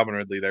about Calvin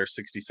Ridley there,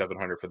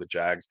 6,700 for the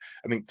Jags.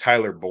 I think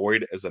Tyler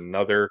Boyd is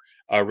another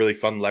really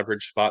fun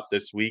leverage spot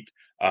this week.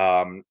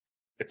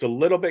 It's a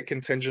little bit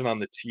contingent on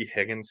the T.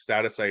 Higgins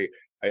status. I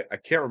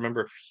can't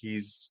remember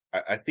if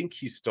I think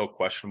he's still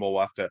questionable.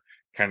 We'll have to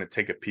kind of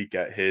take a peek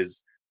at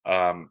his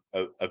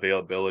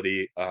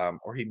availability,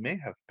 or he may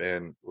have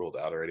been ruled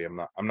out already.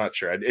 I'm not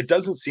sure. It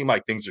doesn't seem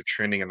like things are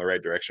trending in the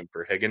right direction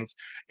for Higgins,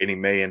 and he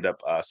may end up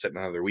sitting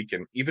another week.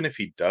 And even if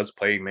he does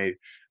play, he may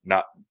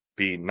not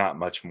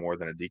much more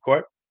than a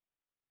decoy.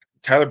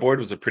 Tyler Boyd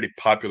was a pretty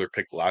popular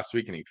pick last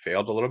week and he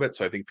failed a little bit.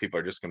 So I think people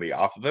are just going to be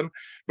off of him.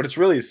 But it's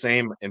really the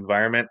same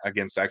environment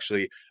against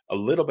actually a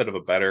little bit of a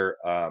better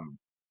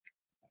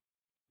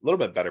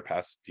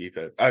pass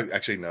defense.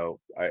 Actually, no,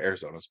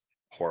 Arizona's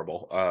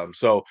horrible.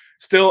 So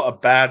still a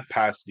bad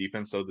pass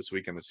defense though this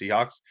week in the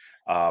Seahawks.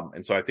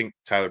 And so I think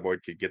Tyler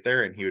Boyd could get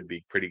there and he would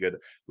be pretty good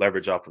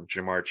leverage off of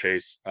Jamar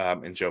Chase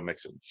and Joe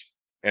Mixon.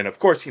 And of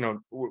course,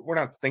 we're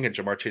not thinking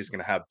Jamar Chase is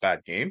going to have a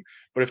bad game,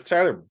 but if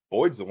Tyler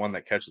Boyd's the one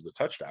that catches the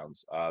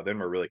touchdowns, then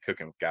we're really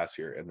cooking with gas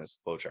here in this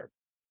flowchart.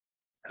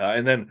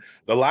 And then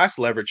the last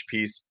leverage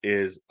piece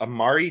is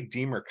Amari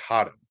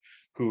DeMercado,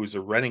 who's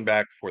a running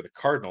back for the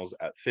Cardinals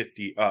at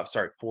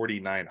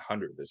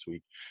 4,900 this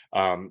week.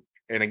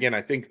 and again,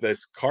 I think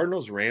this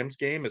Cardinals-Rams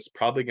game is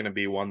probably gonna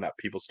be one that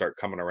people start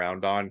coming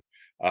around on,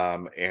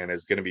 and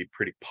is gonna be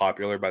pretty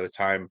popular by the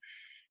time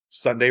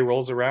Sunday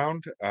rolls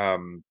around.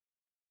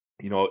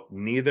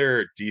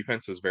 Neither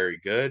defense is very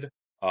good.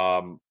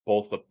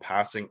 Both the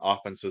passing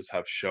offenses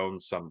have shown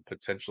some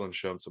potential and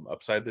shown some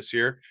upside this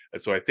year.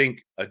 And so I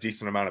think a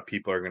decent amount of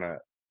people are going to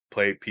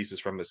play pieces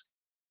from this.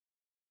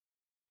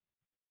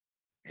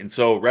 And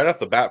so right off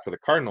the bat for the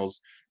Cardinals,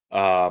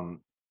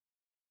 um,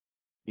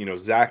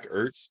 Zach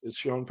Ertz is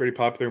shown pretty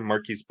popular.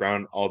 Marquise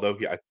Brown, although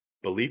I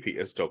believe he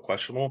is still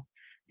questionable,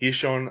 he's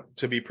shown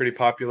to be pretty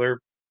popular.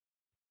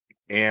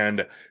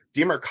 And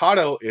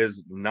DeMarcado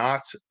is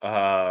not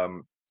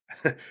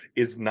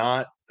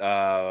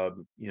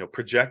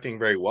projecting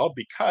very well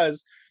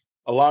because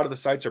a lot of the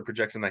sites are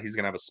projecting that he's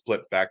going to have a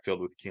split backfield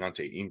with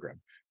Keontae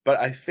Ingram. But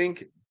I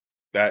think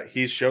that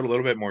he's showed a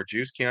little bit more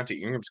juice.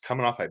 Keontae Ingram's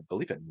coming off, I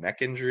believe, a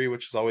neck injury,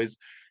 which is always,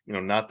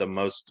 not the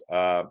most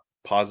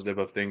positive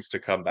of things to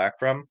come back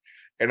from.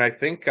 And I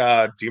think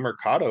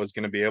DeMarcado is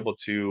going to be able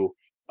to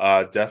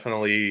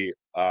definitely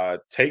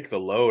take the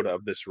load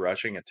of this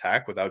rushing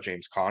attack without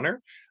James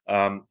Conner.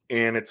 And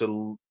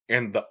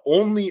the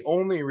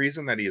only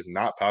reason that he is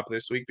not popular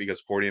this week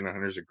because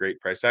 4,900 is a great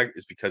price tag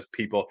is because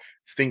people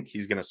think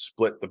he's going to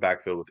split the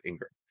backfield with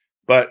Ingram.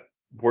 But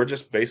we're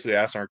just basically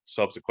asking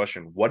ourselves a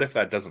question: what if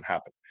that doesn't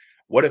happen?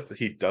 What if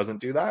he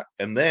doesn't do that?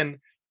 And then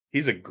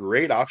he's a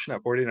great option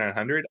at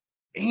 4,900,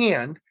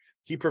 and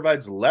he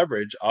provides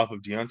leverage off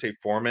of Deontay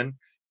Foreman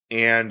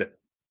and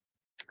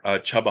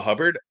Chuba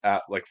Hubbard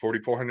at like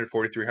 4,400,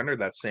 4,300,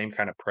 that same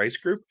kind of price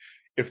group.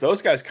 If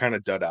those guys kind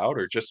of dud out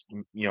or just,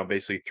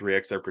 basically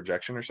 3x their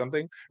projection or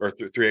something, or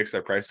 3x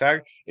their price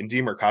tag, and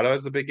DeMarcado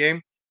has the big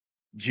game,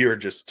 you're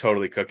just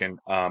totally cooking.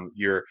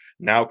 You're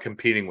now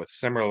competing with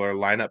similar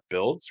lineup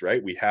builds,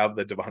 right? We have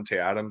the Devontae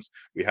Adams.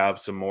 We have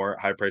some more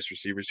high-priced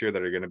receivers here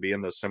that are going to be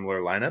in those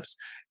similar lineups,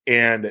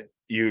 and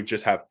you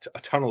just have a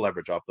ton of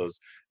leverage off those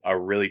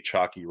really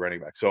chalky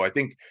running backs. So I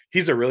think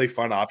he's a really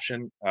fun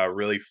option, a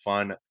really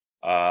fun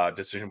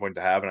decision point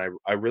to have, and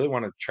I really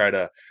want to try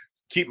to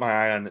keep my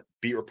eye on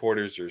beat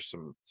reporters or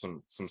some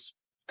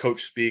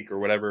coach speak or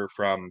whatever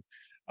from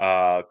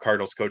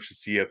Cardinals coach to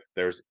see if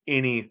there's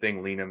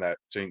anything leaning that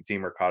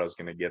DeMarcado is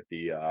going to get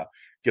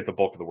the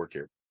bulk of the work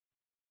here.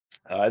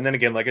 And then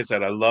again, like I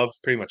said, I love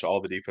pretty much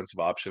all the defensive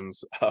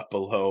options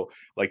below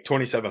like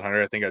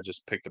 2,700. I think I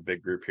just picked a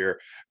big group here: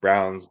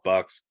 Browns,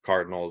 Bucks,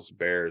 Cardinals,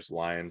 Bears,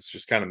 Lions.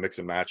 Just kind of mix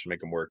and match and make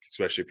them work,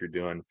 especially if you're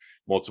doing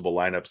multiple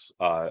lineups.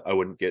 I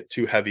wouldn't get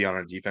too heavy on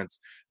a defense.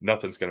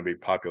 Nothing's going to be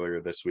popular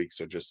this week,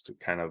 so just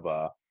kind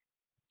of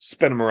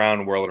spin them around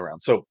and whirl it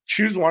around. So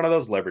choose one of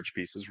those leverage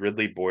pieces: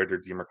 Ridley, Boyd, or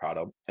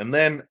DeMarcado. And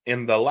then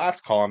in the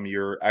last column,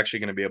 you're actually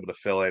going to be able to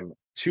fill in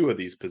two of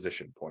these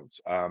position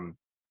points.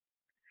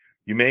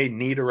 You may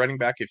need a running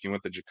back if you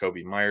went the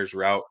Jacoby Myers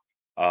route.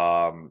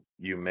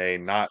 You may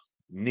not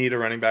need a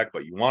running back,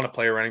 but you want to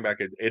play a running back.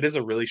 It is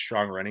a really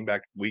strong running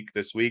back week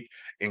this week.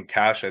 In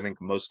cash, I think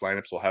most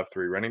lineups will have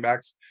 3 running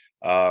backs.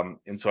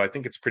 And so I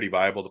think it's pretty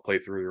viable to play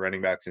through the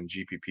running backs in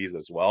GPPs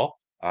as well.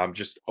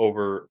 Just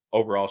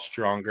overall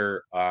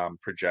stronger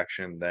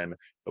projection than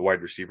the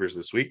wide receivers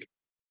this week.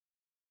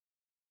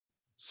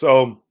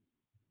 So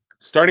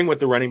starting with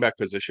the running back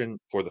position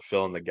for the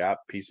fill in the gap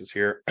pieces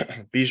here,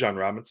 Bijan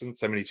Robinson,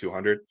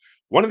 7,200.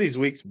 One of these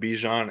weeks,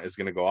 Bijan is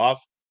going to go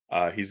off.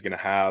 He's going to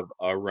have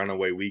a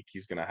runaway week.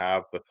 He's going to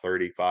have the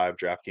 35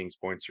 DraftKings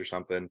points or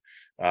something,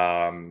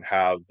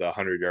 have the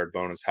 100-yard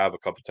bonus, have a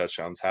couple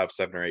touchdowns, have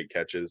 7 or 8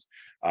 catches,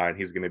 and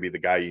he's going to be the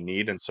guy you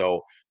need. And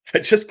so I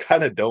just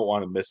kind of don't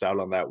want to miss out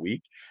on that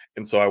week.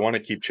 And so I want to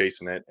keep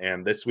chasing it.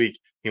 And this week,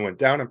 he went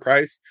down in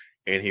price,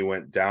 and he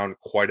went down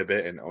quite a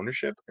bit in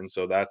ownership. And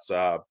so that's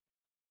a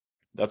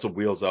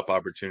wheels up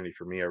opportunity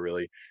for me. I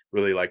really,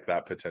 really like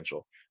that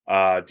potential.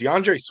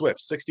 DeAndre Swift,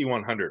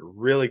 6,100,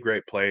 really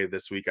great play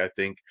this week. I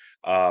think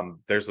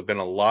there's been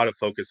a lot of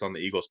focus on the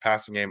Eagles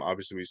passing game.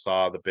 Obviously, we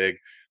saw the big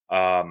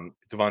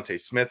Devontae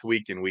Smith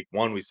week in week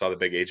 1. We saw the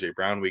big AJ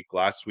Brown week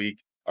last week,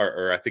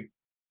 or I think,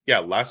 yeah,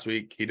 last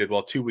week he did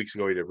well. 2 weeks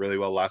ago he did really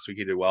well. Last week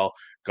he did well.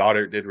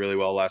 Goddard did really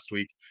well last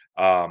week.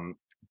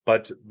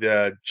 But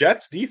the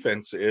Jets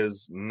defense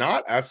is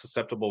not as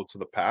susceptible to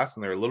the pass,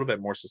 and they're a little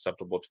bit more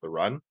susceptible to the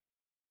run.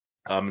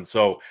 And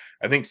so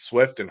I think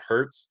Swift and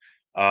Hurts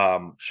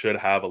should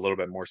have a little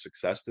bit more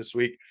success this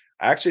week.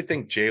 I actually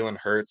think Jalen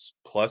Hurts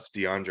plus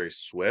DeAndre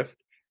Swift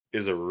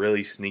is a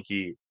really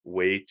sneaky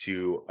way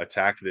to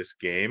attack this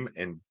game,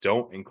 and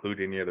don't include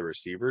any of the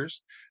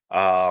receivers,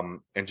 and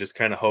just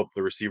kind of hope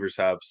the receivers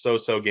have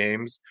so-so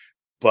games,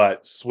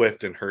 but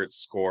Swift and Hurts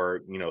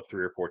score,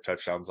 3 or 4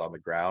 touchdowns on the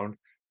ground,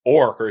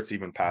 or Hurts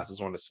even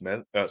passes one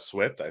to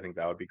Swift. I think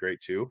that would be great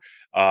too.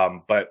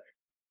 But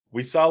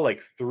we saw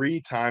like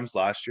 3 times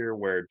last year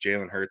where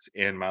Jalen Hurts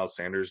and Miles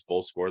Sanders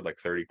both scored like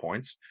 30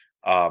 points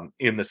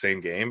in the same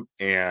game.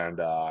 And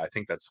I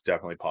think that's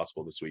definitely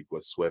possible this week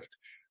with Swift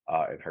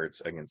and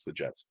Hurts against the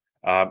Jets.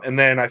 And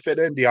then I fit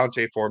in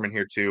Deontay Foreman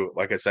here too.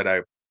 Like I said,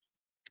 I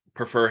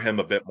prefer him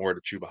a bit more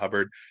to Chuba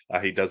Hubbard.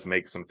 He does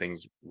make some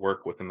things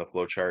work within the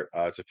flow chart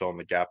to fill in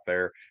the gap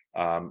there.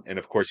 And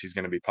of course, he's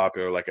going to be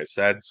popular, like I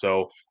said.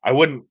 So I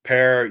wouldn't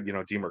pair,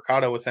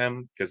 DeMercado with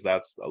him because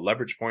that's a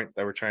leverage point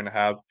that we're trying to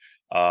have.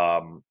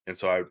 And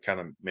so I would kind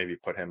of maybe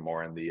put him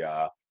more in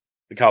the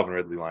Calvin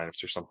Ridley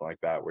lineups or something like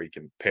that, where you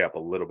can pay up a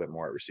little bit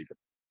more at receiver.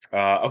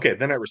 Okay,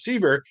 then at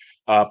receiver,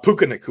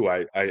 Puka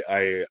Nakua.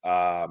 I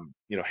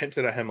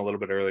hinted at him a little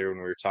bit earlier when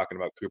we were talking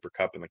about Cooper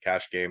Cup in the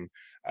cash game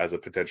as a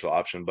potential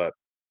option, but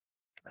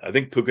I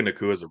think Puka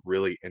Nakua is a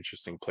really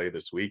interesting play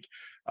this week.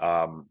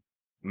 Um,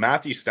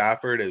 Matthew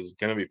Stafford is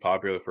going to be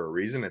popular for a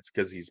reason. It's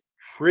because he's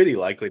pretty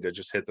likely to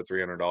just hit the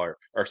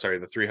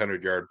the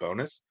 300-yard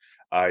bonus.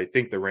 I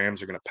think the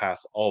Rams are going to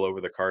pass all over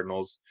the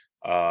Cardinals,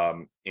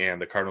 and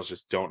the Cardinals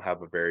just don't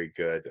have a very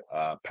good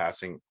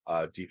passing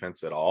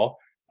defense at all.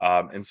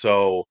 And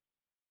so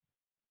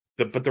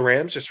but the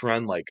Rams just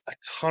run like a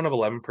ton of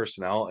 11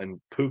 personnel,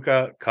 and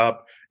Puka,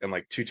 Cup, and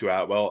like Tutu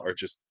Atwell are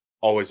just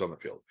always on the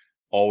field,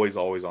 always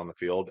on the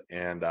field.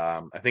 And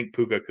I think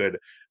Puka could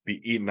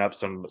be eating up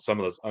some of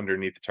those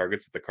underneath the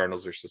targets that the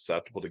Cardinals are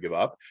susceptible to give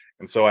up.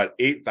 And so at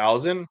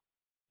 8,000,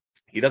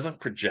 he doesn't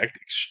project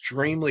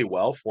extremely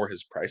well for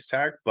his price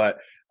tag, but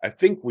I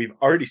think we've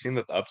already seen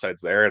that the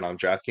upside's there. And on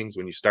DraftKings,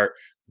 when you start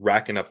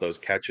racking up those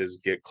catches,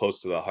 get close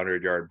to the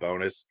 100-yard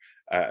bonus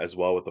as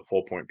well with the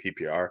full point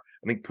PPR,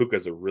 I think Puka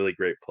is a really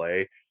great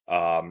play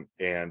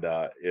and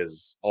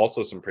is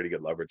also some pretty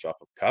good leverage off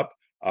of Cup,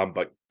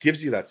 but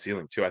gives you that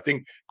ceiling too. I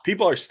think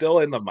people are still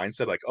in the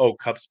mindset like, oh,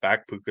 Cup's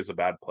back, Puka's a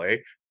bad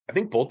play. I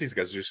think both these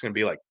guys are just going to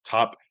be like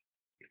top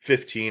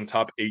 15,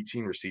 top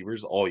 18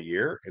 receivers all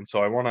year. And so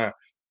I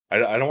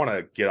don't want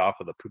to get off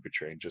of the Puka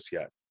train just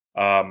yet.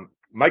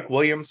 Mike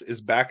Williams is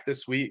back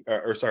this week,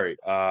 or sorry,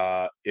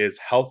 is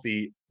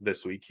healthy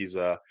this week.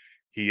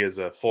 He is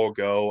a full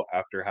go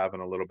after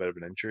having a little bit of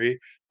an injury.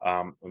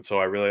 And so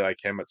I really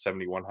like him at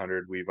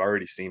 7,100. We've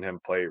already seen him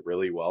play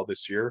really well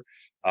this year.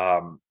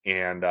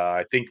 And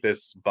I think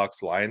this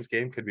Bucks Lions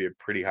game could be a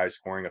pretty high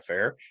scoring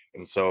affair.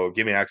 And so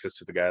give me access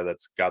to the guy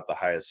that's got the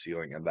highest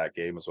ceiling in that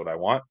game is what I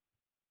want.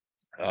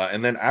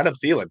 And then Adam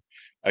Thielen,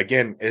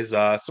 again, is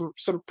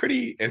some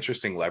pretty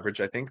interesting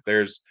leverage. I think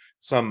there's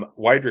some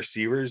wide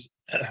receivers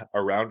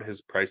around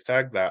his price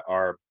tag that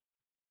are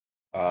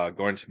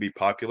going to be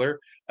popular,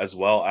 as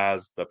well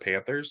as the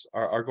Panthers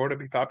are going to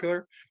be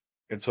popular.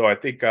 And so I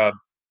think,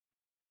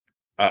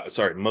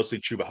 sorry, mostly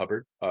Chuba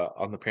Hubbard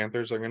on the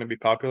Panthers are going to be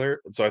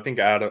popular. And so I think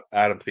Adam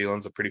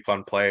Thielen's a pretty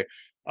fun play.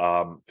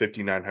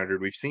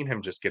 5,900. We've seen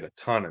him just get a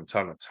ton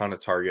of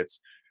targets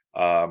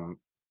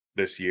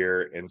this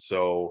year, and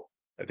so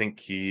I think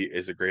he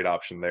is a great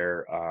option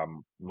there.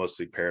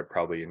 Mostly paired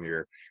probably in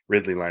your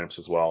Ridley lineups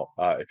as well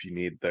if you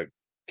need the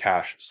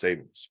cash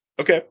savings.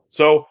 Okay,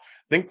 so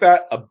I think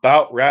that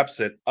about wraps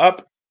it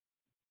up.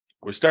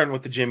 We're starting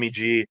with the Jimmy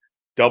G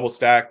double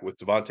stack with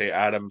Devontae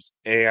Adams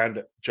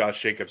and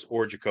Josh Jacobs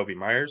or Jacoby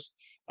Myers.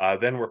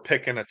 Then we're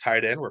picking a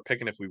tight end. We're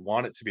picking if we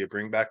want it to be a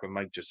bring back with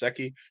Mike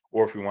Gesicki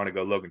or if we want to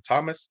go Logan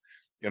Thomas.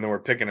 And then we're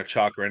picking a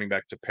chalk running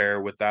back to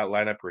pair with that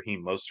lineup,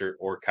 Raheem Mostert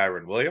or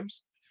Kyron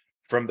Williams.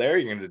 From there,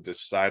 you're going to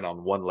decide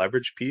on one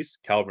leverage piece,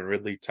 Calvin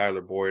Ridley,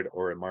 Tyler Boyd,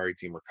 or Amari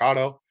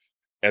DiMercado.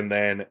 And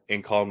then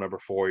in column number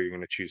 4, you're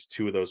going to choose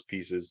 2 of those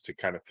pieces to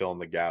kind of fill in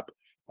the gap,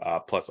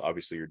 plus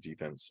obviously your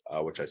defense,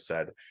 which I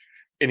said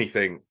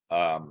anything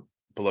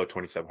below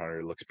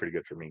 2,700 looks pretty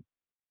good for me.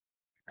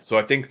 So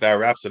I think that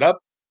wraps it up.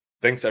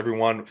 Thanks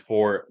everyone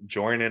for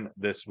joining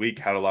this week.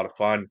 Had a lot of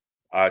fun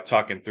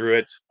talking through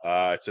it.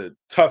 It's a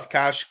tough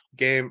cash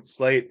game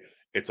slate.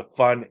 It's a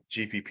fun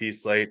GPP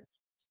slate.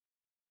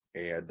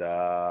 And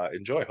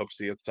enjoy. Hope to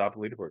see you at the top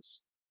of the leaderboards.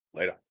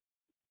 Later.